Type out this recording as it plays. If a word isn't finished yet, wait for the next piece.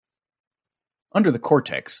Under the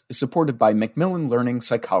Cortex is supported by Macmillan Learning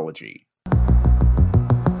Psychology.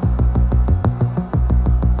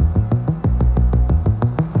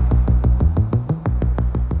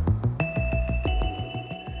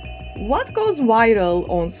 What goes viral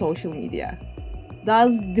on social media?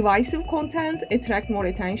 Does divisive content attract more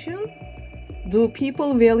attention? Do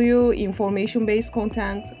people value information-based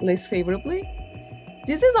content less favorably?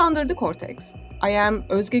 This is Under the Cortex. I am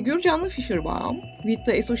Özge Gürcanlı Fischerbaum with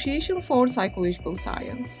the Association for Psychological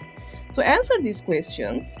Science. To answer these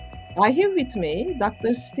questions, I have with me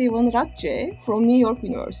Dr. Steven Ratje from New York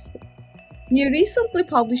University. He recently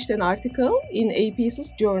published an article in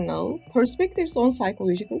APS's journal, Perspectives on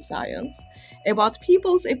Psychological Science, about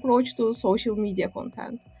people's approach to social media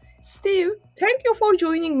content. Steve, thank you for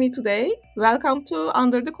joining me today. Welcome to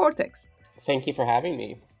Under the Cortex. Thank you for having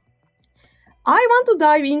me. I want to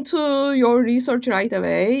dive into your research right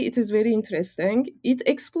away. It is very interesting. It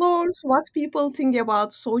explores what people think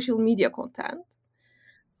about social media content.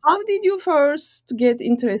 How did you first get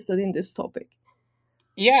interested in this topic?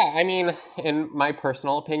 Yeah, I mean, in my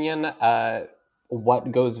personal opinion,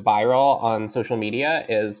 what goes viral on social media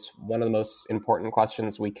is one of the most important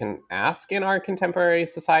questions we can ask in our contemporary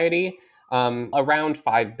society. Around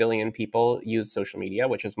 5 billion people use social media,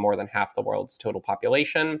 which is more than half the world's total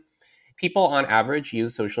population. People on average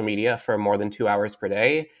use social media for more than 2 hours per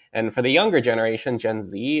day. And for the younger generation, Gen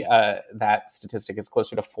Z, that statistic is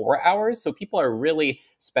closer to 4 hours. So people are really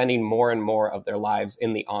spending more and more of their lives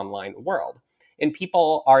in the online world. And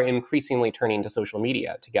people are increasingly turning to social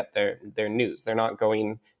media to get their news. They're not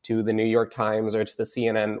going to the New York Times or to the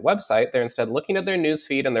CNN website. They're instead looking at their news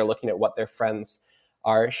feed and they're looking at what their friends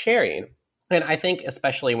are sharing. And I think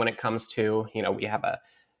especially when it comes to, we have a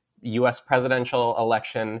US presidential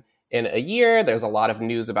election in a year. There's a lot of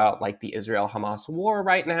news about like the Israel-Hamas war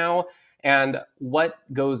right now. And what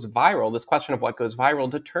goes viral, this question of what goes viral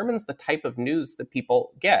determines the type of news that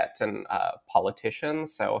people get and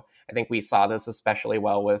politicians. So I think we saw this especially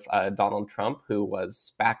well with Donald Trump, who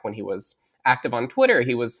was back when he was active on Twitter.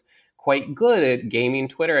 He was quite good at gaming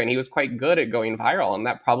Twitter and he was quite good at going viral. And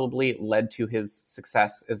that probably led to his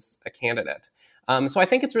success as a candidate. So I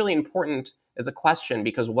think it's really important as a question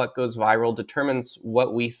because what goes viral determines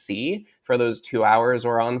what we see for those 2 hours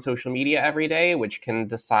or on social media every day, which can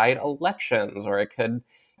decide elections, or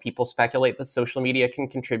people speculate that social media can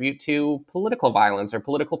contribute to political violence or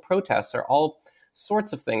political protests or all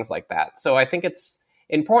sorts of things like that. So I think it's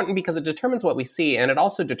important because it determines what we see and it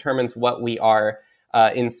also determines what we are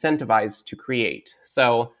incentivized to create.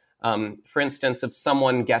 So for instance, if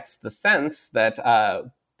someone gets the sense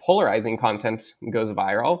that polarizing content goes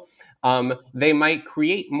viral, they might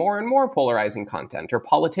create more and more polarizing content, or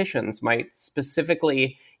politicians might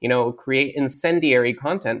specifically, create incendiary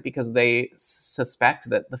content because they suspect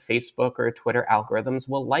that the Facebook or Twitter algorithms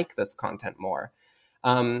will like this content more.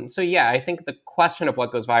 So yeah, I think the question of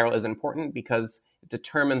what goes viral is important because it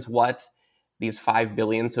determines what these 5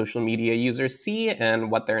 billion social media users see and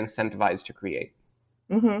what they're incentivized to create.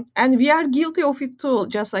 Mm-hmm. And we are guilty of it too,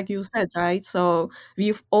 just like you said, right? So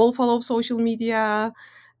we all follow social media,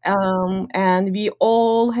 and we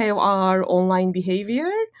all have our online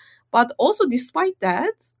behavior. But also, despite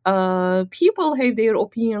that, people have their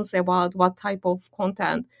opinions about what type of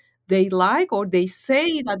content they like or they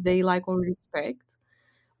say that they like or respect.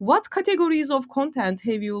 What categories of content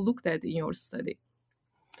have you looked at in your study?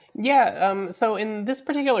 Yeah, so in this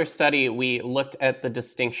particular study, we looked at the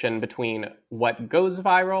distinction between what goes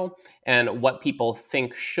viral and what people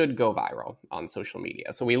think should go viral on social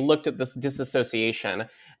media. So we looked at this disassociation,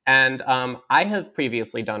 and I have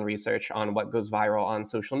previously done research on what goes viral on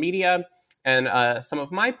social media. And some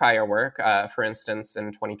of my prior work, for instance,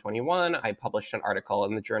 in 2021, I published an article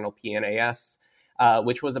in the journal PNAS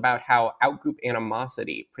which was about how outgroup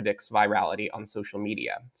animosity predicts virality on social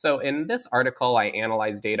media. So in this article, I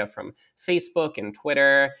analyzed data from Facebook and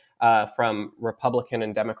Twitter, from Republican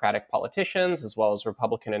and Democratic politicians, as well as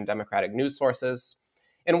Republican and Democratic news sources.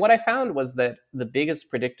 And what I found was that the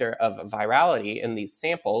biggest predictor of virality in these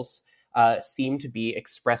samples seemed to be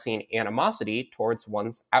expressing animosity towards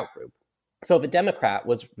one's outgroup. So if a Democrat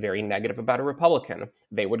was very negative about a Republican,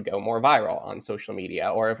 they would go more viral on social media.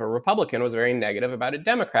 Or if a Republican was very negative about a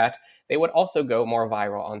Democrat, they would also go more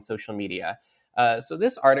viral on social media. So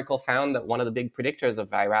this article found that one of the big predictors of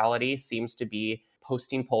virality seems to be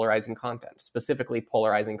posting polarizing content, specifically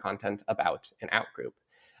polarizing content about an outgroup.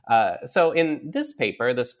 So in this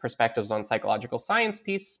paper, this Perspectives on Psychological Science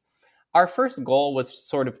piece, our first goal was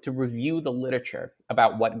sort of to review the literature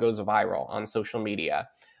about what goes viral on social media.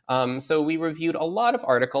 So we reviewed a lot of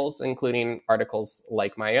articles, including articles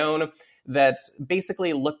like my own, that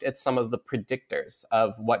basically looked at some of the predictors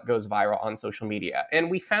of what goes viral on social media.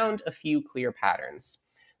 And we found a few clear patterns.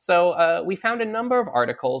 So we found a number of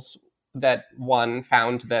articles that one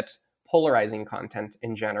found that polarizing content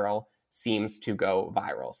in general seems to go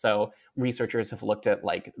viral. So researchers have looked at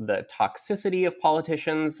like the toxicity of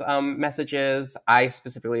politicians' messages. I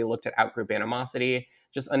specifically looked at outgroup animosity.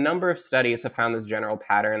 Just a number of studies have found this general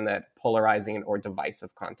pattern that polarizing or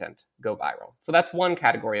divisive content go viral. So that's one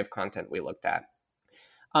category of content we looked at.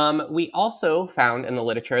 We also found in the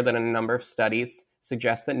literature that a number of studies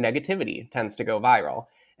suggest that negativity tends to go viral.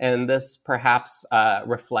 And this perhaps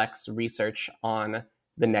reflects research on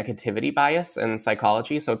the negativity bias in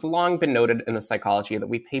psychology. So it's long been noted in the psychology that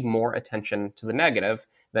we pay more attention to the negative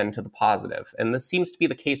than to the positive. And this seems to be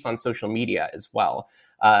the case on social media as well.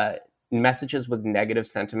 Messages with negative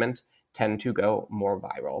sentiment tend to go more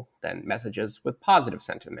viral than messages with positive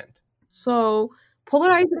sentiment. So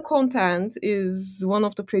polarizing content is one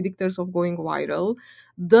of the predictors of going viral.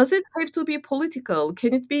 Does it have to be political?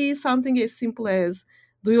 Can it be something as simple as,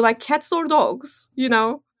 do you like cats or dogs?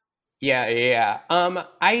 Yeah.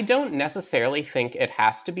 I don't necessarily think it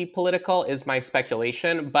has to be political, is my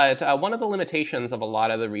speculation. But one of the limitations of a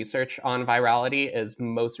lot of the research on virality is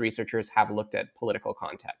most researchers have looked at political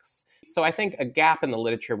contexts. So I think a gap in the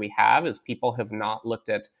literature we have is people have not looked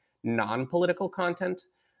at non-political content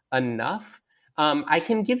enough. I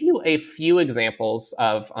can give you a few examples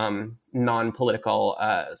of non-political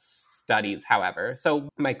studies, however. So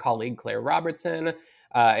my colleague Claire Robertson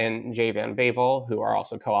and Jay Van Bavel, who are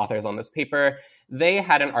also co-authors on this paper, they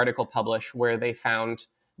had an article published where they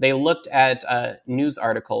looked at news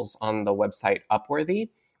articles on the website Upworthy.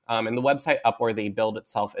 And the website Upworthy billed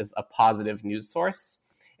itself as a positive news source.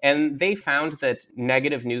 And they found that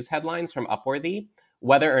negative news headlines from Upworthy,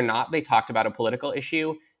 whether or not they talked about a political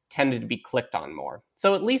issue, tended to be clicked on more.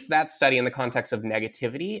 So at least that study in the context of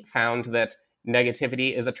negativity found that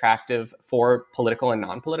negativity is attractive for political and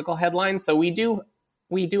non-political headlines. So we do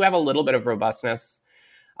have a little bit of robustness,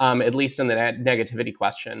 at least in the negativity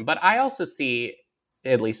question. But I also see,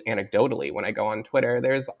 at least anecdotally, when I go on Twitter,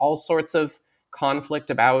 there's all sorts of conflict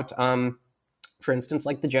about, for instance,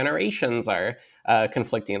 like the generations are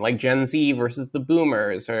conflicting, like Gen Z versus the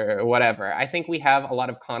boomers or whatever. I think we have a lot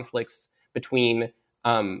of conflicts between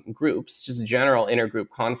groups, just general intergroup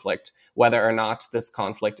conflict, whether or not this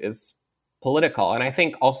conflict is political. And I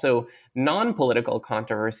think also non-political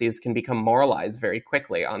controversies can become moralized very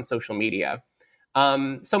quickly on social media.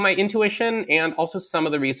 So my intuition and also some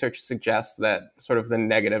of the research suggests that sort of the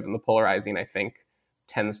negative and the polarizing, I think,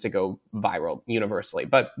 tends to go viral universally.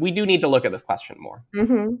 But we do need to look at this question more.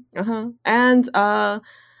 And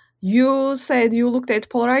you said you looked at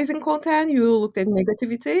polarizing content, you looked at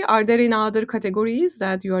negativity. Are there any other categories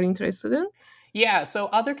that you are interested in? Yeah, so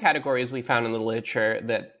other categories we found in the literature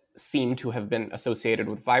that seem to have been associated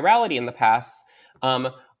with virality in the past.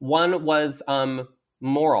 One was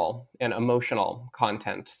moral and emotional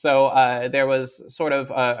content. So there was sort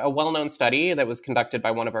of a well-known study that was conducted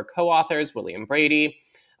by one of our co-authors, William Brady,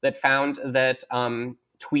 that found that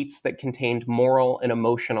tweets that contained moral and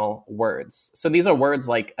emotional words. So these are words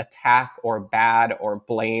like attack or bad or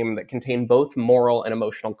blame that contain both moral and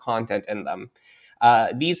emotional content in them.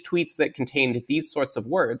 These tweets that contained these sorts of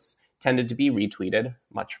words tended to be retweeted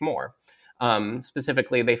much more.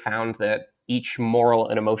 Specifically, they found that each moral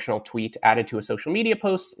and emotional tweet added to a social media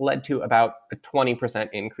post led to about a 20%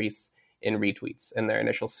 increase in retweets in their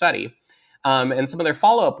initial study. And some of their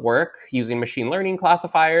follow-up work using machine learning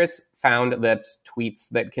classifiers found that tweets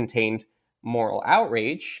that contained moral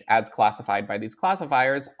outrage, as classified by these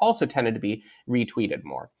classifiers, also tended to be retweeted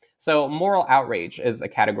more. So moral outrage is a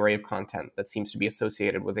category of content that seems to be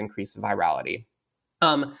associated with increased virality.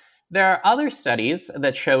 There are other studies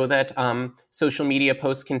that show that social media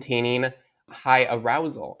posts containing high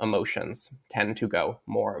arousal emotions tend to go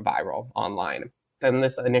more viral online. And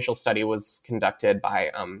this initial study was conducted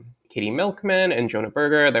by Katie Milkman and Jonah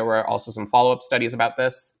Berger. There were also some follow-up studies about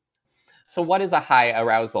this. So what is a high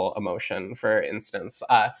arousal emotion, for instance?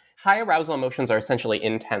 High arousal emotions are essentially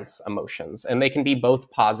intense emotions, and they can be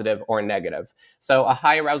both positive or negative. So a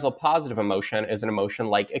high arousal positive emotion is an emotion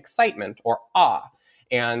like excitement or awe,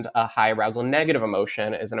 and a high arousal negative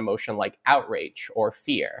emotion is an emotion like outrage or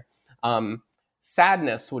fear.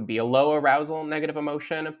 Sadness would be a low arousal negative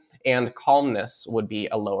emotion, and calmness would be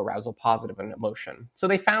a low arousal positive emotion. So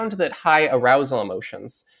they found that high arousal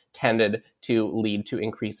emotions tended to lead to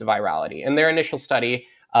increased virality. And their initial study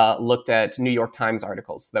looked at New York Times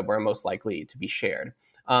articles that were most likely to be shared.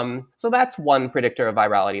 So that's one predictor of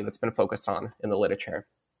virality that's been focused on in the literature.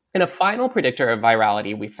 And a final predictor of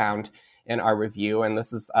virality we found in our review, and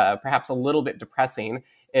this is perhaps a little bit depressing,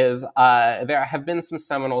 is there have been some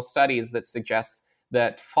seminal studies that suggest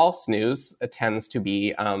that false news tends to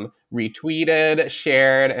be retweeted,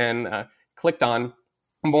 shared, and clicked on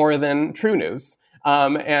more than true news.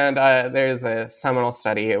 And there's a seminal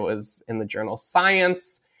study. It was in the journal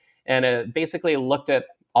Science, and it basically looked at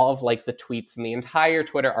all of like the tweets in the entire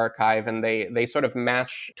Twitter archive, and they sort of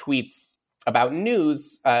match tweets about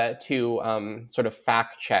news to sort of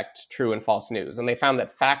fact-checked true and false news. And they found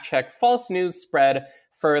that fact-checked false news spread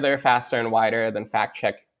further, faster, and wider than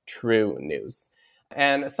fact-checked true news.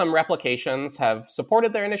 And some replications have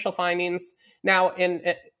supported their initial findings. Now, in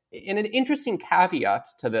an interesting caveat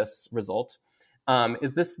to this result,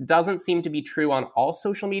 is this doesn't seem to be true on all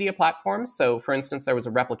social media platforms. So, for instance, there was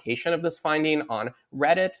a replication of this finding on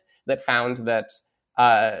Reddit that found that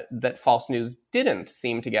that false news didn't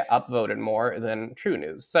seem to get upvoted more than true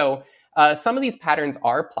news. So some of these patterns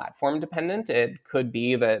are platform dependent. It could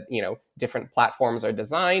be that, different platforms are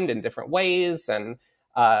designed in different ways, and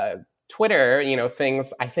Twitter,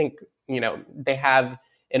 things, I think, they have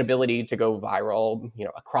an ability to go viral,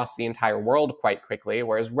 across the entire world quite quickly,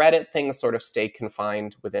 whereas Reddit, things sort of stay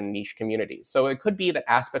confined within niche communities. So it could be that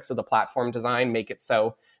aspects of the platform design make it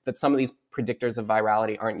so that some of these predictors of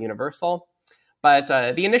virality aren't universal. But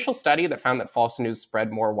the initial study that found that false news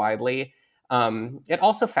spread more widely, it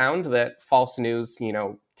also found that false news,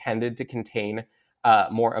 tended to contain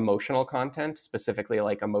more emotional content, specifically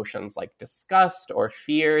like emotions like disgust or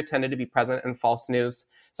fear tended to be present in false news.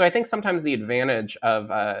 So I think sometimes the advantage of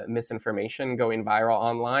misinformation going viral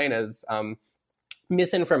online is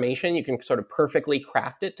misinformation, you can sort of perfectly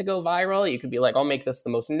craft it to go viral. You could be like, I'll make this the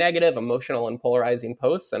most negative, emotional, and polarizing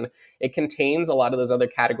posts. And it contains a lot of those other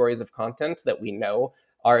categories of content that we know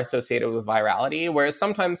are associated with virality, whereas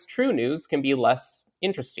sometimes true news can be less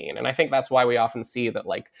interesting. And I think that's why we often see that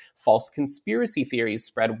like false conspiracy theories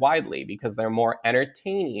spread widely, because they're more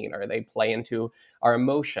entertaining, or they play into our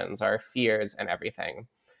emotions, our fears, and everything.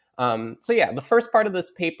 So yeah, the first part of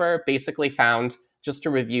this paper basically found, just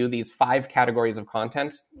to review, these 5 categories of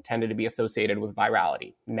content tended to be associated with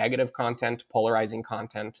virality: negative content, polarizing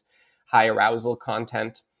content, high arousal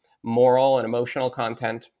content, moral and emotional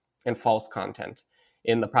content, and false content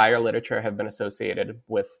in the prior literature have been associated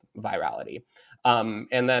with virality.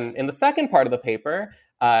 And then in the second part of the paper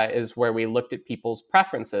is where we looked at people's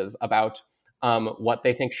preferences about what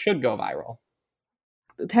they think should go viral.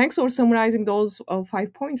 Thanks for summarizing those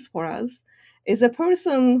 5 points for us. As a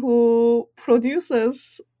person who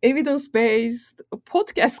produces evidence-based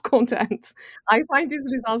podcast content, I find these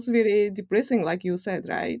results very depressing, like you said,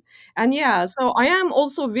 right? And yeah, so I am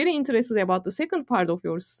also very interested about the second part of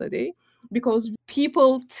your study, because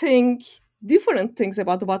people think different things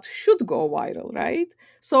about what should go viral, right?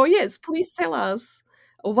 So yes, please tell us,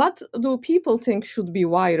 what do people think should be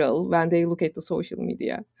viral when they look at the social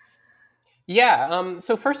media? Yeah,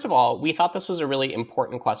 so first of all, we thought this was a really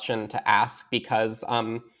important question to ask because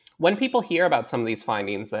when people hear about some of these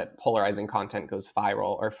findings that polarizing content goes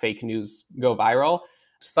viral or fake news go viral,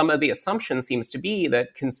 some of the assumption seems to be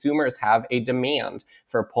that consumers have a demand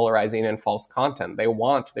for polarizing and false content. They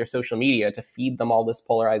want their social media to feed them all this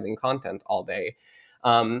polarizing content all day.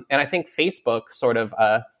 And I think Facebook sort of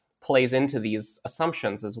plays into these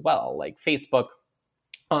assumptions as well. Like Facebook,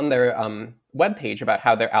 on their webpage about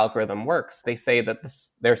how their algorithm works, they say that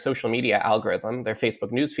their social media algorithm, their Facebook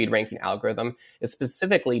newsfeed ranking algorithm, is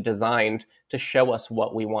specifically designed to show us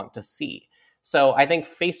what we want to see. So I think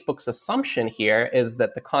Facebook's assumption here is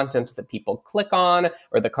that the content that people click on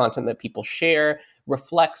or the content that people share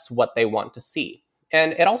reflects what they want to see.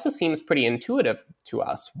 And it also seems pretty intuitive to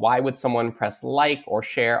us. Why would someone press like or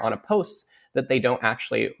share on a post that they don't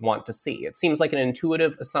actually want to see? It seems like an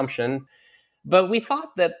intuitive assumption. But we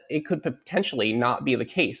thought that it could potentially not be the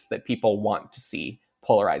case that people want to see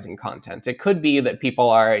polarizing content. It could be that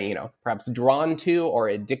people are, perhaps drawn to or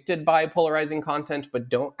addicted by polarizing content, but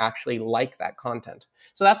don't actually like that content.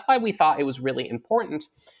 So that's why we thought it was really important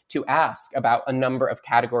to ask about a number of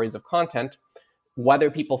categories of content,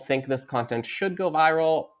 whether people think this content should go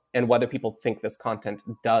viral and whether people think this content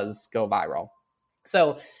does go viral.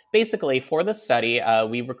 So basically, for this study,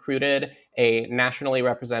 we recruited a nationally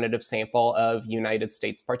representative sample of United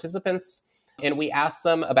States participants, and we asked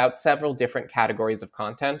them about several different categories of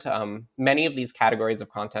content. Many of these categories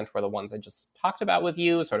of content were the ones I just talked about with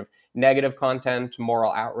you, sort of negative content,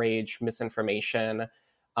 moral outrage, misinformation,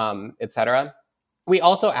 etc. We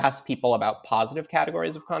also asked people about positive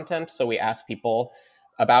categories of content. So we asked people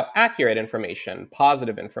about accurate information,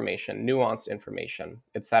 positive information, nuanced information,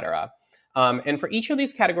 etc. And for each of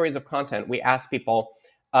these categories of content, we ask people,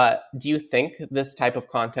 do you think this type of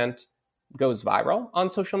content goes viral on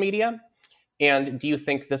social media? And do you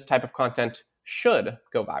think this type of content should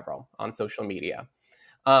go viral on social media?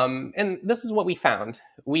 And this is what we found.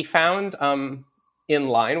 We found, in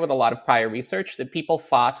line with a lot of prior research, that people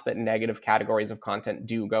thought that negative categories of content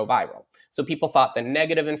do go viral. So people thought that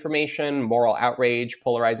negative information, moral outrage,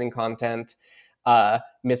 polarizing content,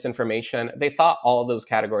 misinformation, they thought all of those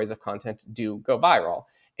categories of content do go viral.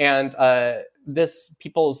 And this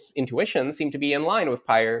people's intuition seemed to be in line with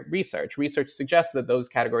prior research. Research suggests that those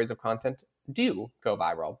categories of content do go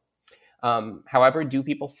viral. However, do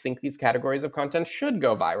people think these categories of content should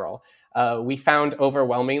go viral? We found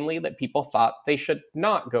overwhelmingly that people thought they should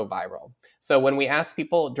not go viral. So when we asked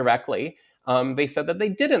people directly, they said that they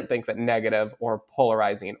didn't think that negative or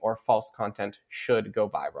polarizing or false content should go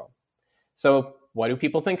viral. So what do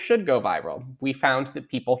people think should go viral? We found that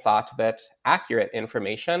people thought that accurate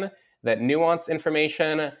information, that nuanced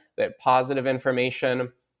information, that positive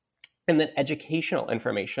information, and that educational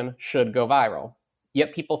information should go viral.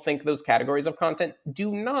 Yet people think those categories of content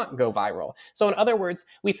do not go viral. So in other words,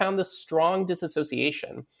 we found this strong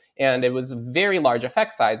disassociation, and it was very large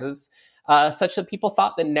effect sizes, such that people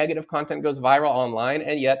thought that negative content goes viral online,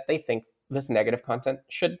 and yet they think this negative content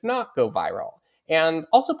should not go viral. And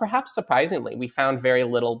also, perhaps surprisingly, we found very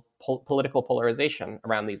little political polarization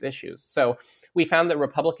around these issues. So we found that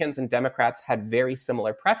Republicans and Democrats had very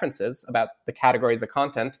similar preferences about the categories of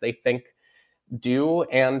content they think do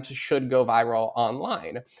and should go viral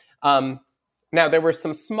online. Now, there were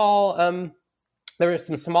some small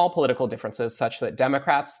political differences, such that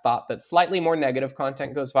Democrats thought that slightly more negative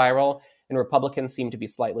content goes viral, and Republicans seemed to be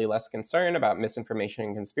slightly less concerned about misinformation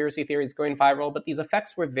and conspiracy theories going viral. But these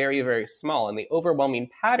effects were very, very small, and the overwhelming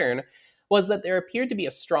pattern was that there appeared to be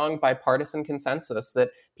a strong bipartisan consensus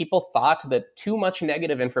that people thought that too much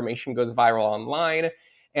negative information goes viral online,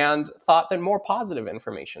 and thought that more positive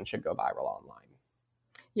information should go viral online.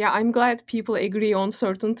 Yeah, I'm glad people agree on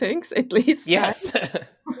certain things, at least. Yes.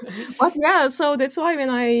 But yeah, so that's why when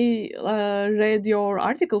I read your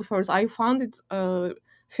article first, I found it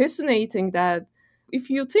fascinating that if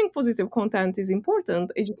you think positive content is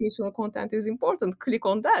important, educational content is important, click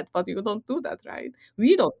on that. But you don't do that, right?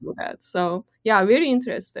 We don't do that. So yeah, very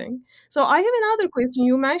interesting. So I have another question.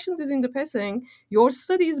 You mentioned this in the passing. Your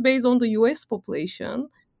study is based on the US population.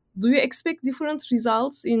 Do you expect different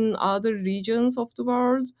results in other regions of the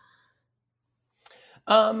world?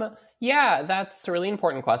 Yeah, that's a really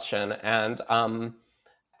important question. And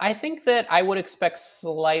I think that I would expect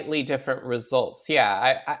slightly different results.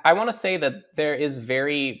 Yeah, I want to say that there is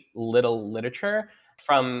very little literature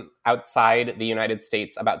from outside the United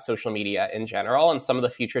States about social media in general. And some of the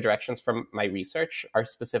future directions from my research are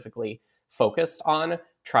specifically focused on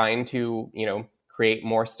trying to, create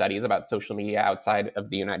more studies about social media outside of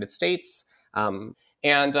the United States. And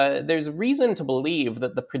there's reason to believe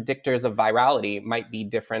that the predictors of virality might be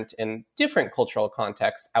different in different cultural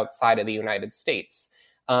contexts outside of the United States.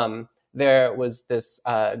 There was this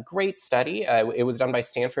great study. It was done by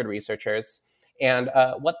Stanford researchers. And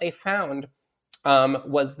what they found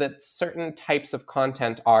was that certain types of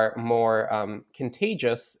content are more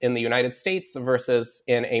contagious in the United States versus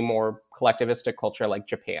in a more collectivistic culture like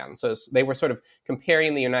Japan. So they were sort of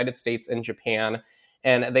comparing the United States and Japan,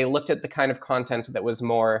 and they looked at the kind of content that was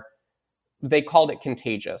more, they called it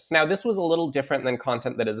contagious. Now, this was a little different than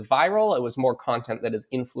content that is viral. It was more content that is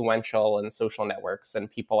influential in social networks,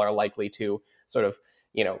 and people are likely to sort of,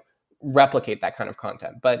 replicate that kind of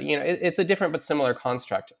content. But, it's a different but similar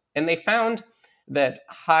construct. And they found that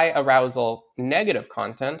high arousal negative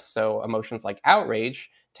content, so emotions like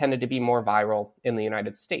outrage, tended to be more viral in the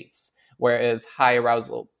United States, whereas high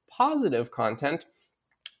arousal positive content,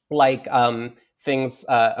 like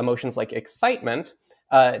emotions like excitement,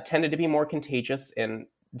 tended to be more contagious in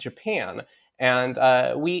Japan. And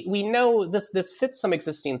we know this fits some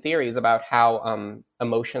existing theories about how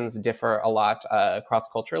emotions differ a lot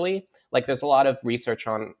cross-culturally. Like there's a lot of research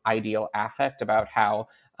on ideal affect about how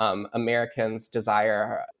Americans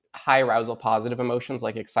desire high arousal positive emotions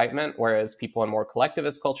like excitement, whereas people in more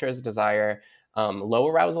collectivist cultures desire low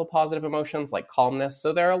arousal positive emotions like calmness.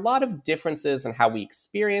 So there are a lot of differences in how we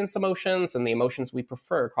experience emotions and the emotions we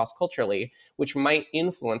prefer cross-culturally, which might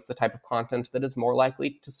influence the type of content that is more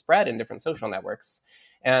likely to spread in different social networks.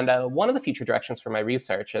 And one of the future directions for my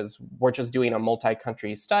research is we're just doing a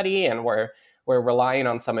multi-country study, and we're relying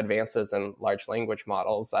on some advances in large language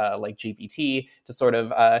models like GPT to sort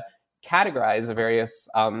of categorize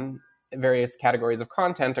various categories of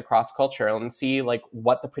content across culture and see like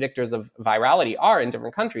what the predictors of virality are in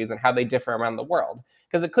different countries and how they differ around the world.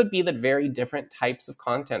 Because it could be that very different types of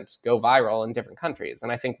content go viral in different countries.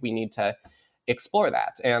 And I think we need to explore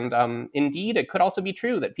that. And indeed, it could also be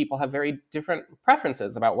true that people have very different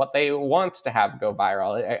preferences about what they want to have go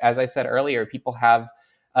viral. As I said earlier, people have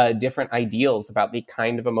different ideals about the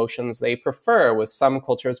kind of emotions they prefer, with some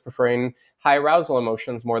cultures preferring high arousal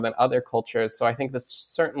emotions more than other cultures. So I think this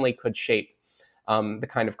certainly could shape the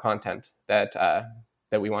kind of content that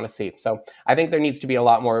we want to see. So I think there needs to be a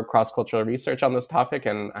lot more cross-cultural research on this topic,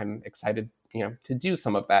 and I'm excited, to do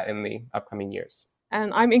some of that in the upcoming years.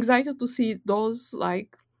 And I'm excited to see those.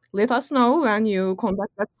 Like, let us know when you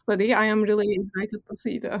conduct that study. I am really excited to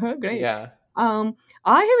see it. Great. Yeah. Um,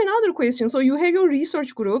 I have another question. So you have your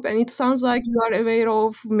research group, and it sounds like you are aware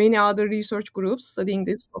of many other research groups studying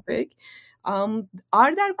this topic.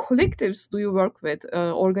 Are there collectives do you work with,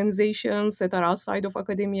 organizations that are outside of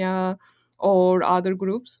academia or other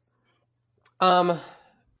groups? Um,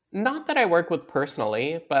 Not that I work with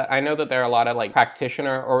personally, but I know that there are a lot of like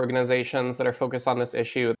practitioner organizations that are focused on this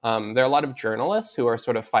issue. There are a lot of journalists who are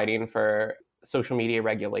sort of fighting for social media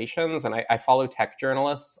regulations, and I follow tech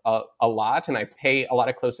journalists a lot, and I pay a lot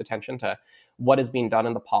of close attention to what is being done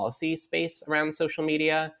in the policy space around social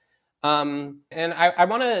media. And I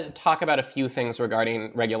want to talk about a few things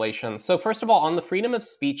regarding regulations. So, first of all, on the freedom of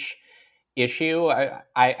speech issue,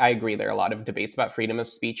 I agree there are a lot of debates about freedom of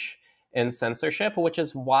speech and censorship, which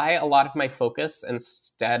is why a lot of my focus,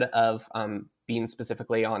 instead of being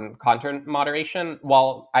specifically on content moderation,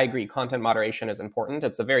 while I agree content moderation is important,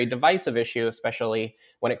 it's a very divisive issue, especially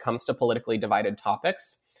when it comes to politically divided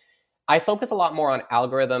topics. I focus a lot more on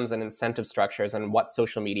algorithms and incentive structures and what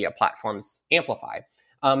social media platforms amplify.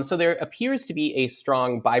 So there appears to be a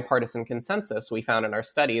strong bipartisan consensus we found in our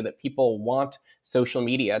study that people want social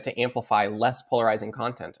media to amplify less polarizing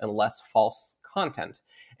content and less false content.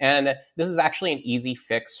 And this is actually an easy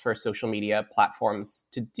fix for social media platforms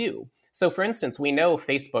to do. So, for instance, we know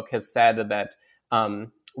Facebook has said that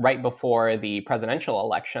right before the presidential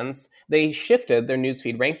elections, they shifted their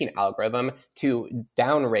newsfeed ranking algorithm to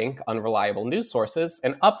downrank unreliable news sources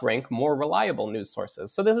and uprank more reliable news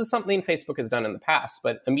sources. So this is something Facebook has done in the past,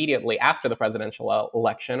 but immediately after the presidential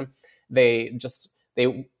election, they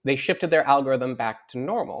shifted their algorithm back to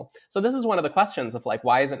normal. So this is one of the questions of like,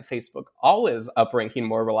 why isn't Facebook always upranking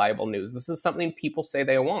more reliable news? This is something people say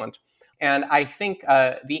they want. And I think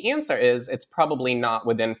the answer is it's probably not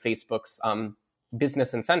within Facebook's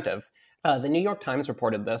business incentive. The New York Times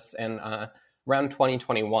reported this in around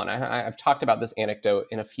 2021. I've talked about this anecdote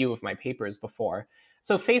in a few of my papers before.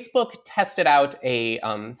 So Facebook tested out a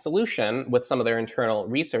solution with some of their internal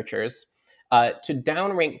researchers to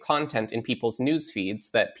downrank content in people's news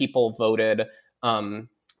feeds that people voted,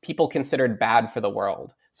 people considered bad for the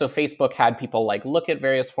world. So Facebook had people like look at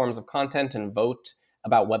various forms of content and vote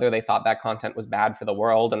about whether they thought that content was bad for the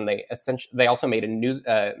world, and they also made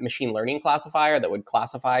a machine learning classifier that would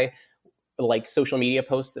classify like social media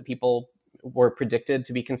posts that people were predicted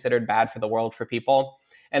to be considered bad for the world for people.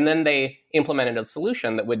 And then they implemented a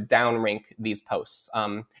solution that would downrank these posts.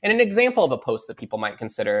 And an example of a post that people might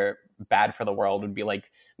consider bad for the world would be like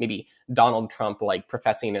maybe Donald Trump like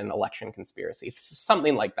professing an election conspiracy,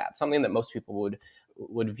 something like that, something that most people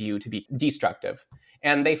would view to be destructive.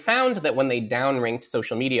 And they found that when they downranked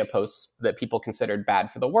social media posts that people considered bad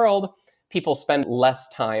for the world, people spend less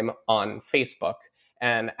time on Facebook.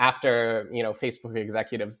 And after Facebook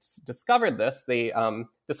executives discovered this, they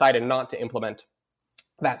decided not to implement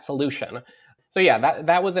that solution. So yeah,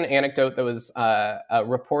 that was an anecdote that was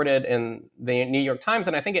reported in the New York Times,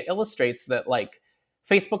 and I think it illustrates that like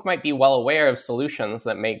Facebook might be well aware of solutions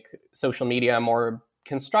that make social media a more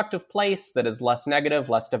constructive place that is less negative,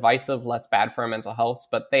 less divisive, less bad for our mental health,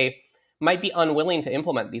 but they might be unwilling to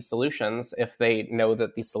implement these solutions if they know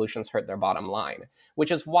that these solutions hurt their bottom line,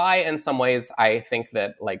 which is why in some ways I think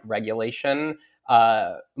that like regulation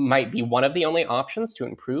might be one of the only options to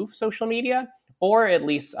improve social media, or at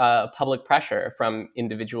least public pressure from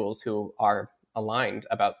individuals who are aligned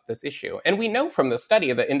about this issue. And we know from the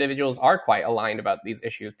study that individuals are quite aligned about these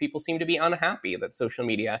issues. People seem to be unhappy that social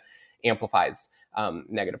media amplifies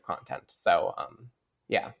negative content. So,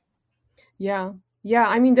 yeah. Yeah. Yeah,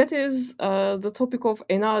 I mean, that is the topic of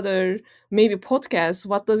another maybe podcast.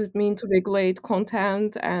 What does it mean to regulate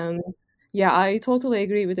content? And yeah, I totally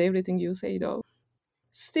agree with everything you say, though.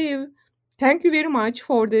 Steve, thank you very much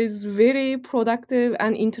for this very productive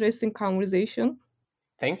and interesting conversation.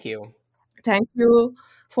 Thank you. Thank you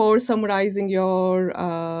for summarizing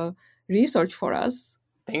your research for us.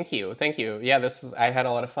 Thank you. Thank you. Yeah, I had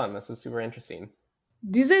a lot of fun. This was super interesting.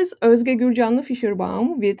 This is Özge Gürcanlı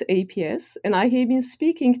Fischerbaum with APS, and I have been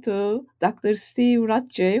speaking to Dr. Steve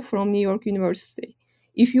Ratje from New York University.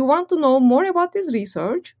 If you want to know more about this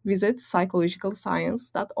research, visit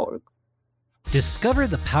psychologicalscience.org. Discover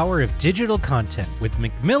the power of digital content with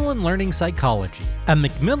Macmillan Learning Psychology. At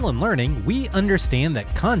Macmillan Learning, we understand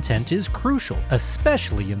that content is crucial,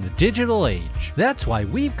 especially in the digital age. That's why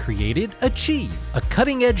we've created Achieve, a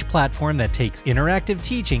cutting-edge platform that takes interactive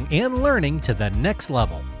teaching and learning to the next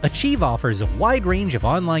level. Achieve offers a wide range of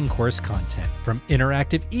online course content, from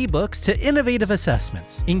interactive ebooks to innovative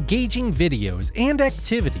assessments, engaging videos and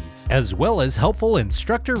activities, as well as helpful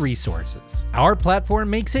instructor resources. Our platform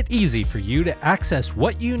makes it easy for you to access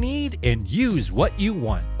what you need and use what you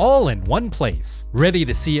want, all in one place. Ready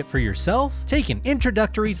to see it for yourself? Take an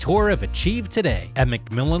introductory tour of Achieve today at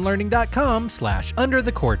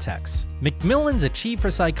macmillanlearning.com/underthecortex. Macmillan's Achieve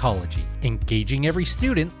for Psychology, engaging every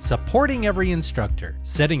student, supporting every instructor,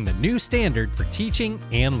 setting the new standard for teaching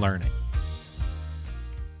and learning.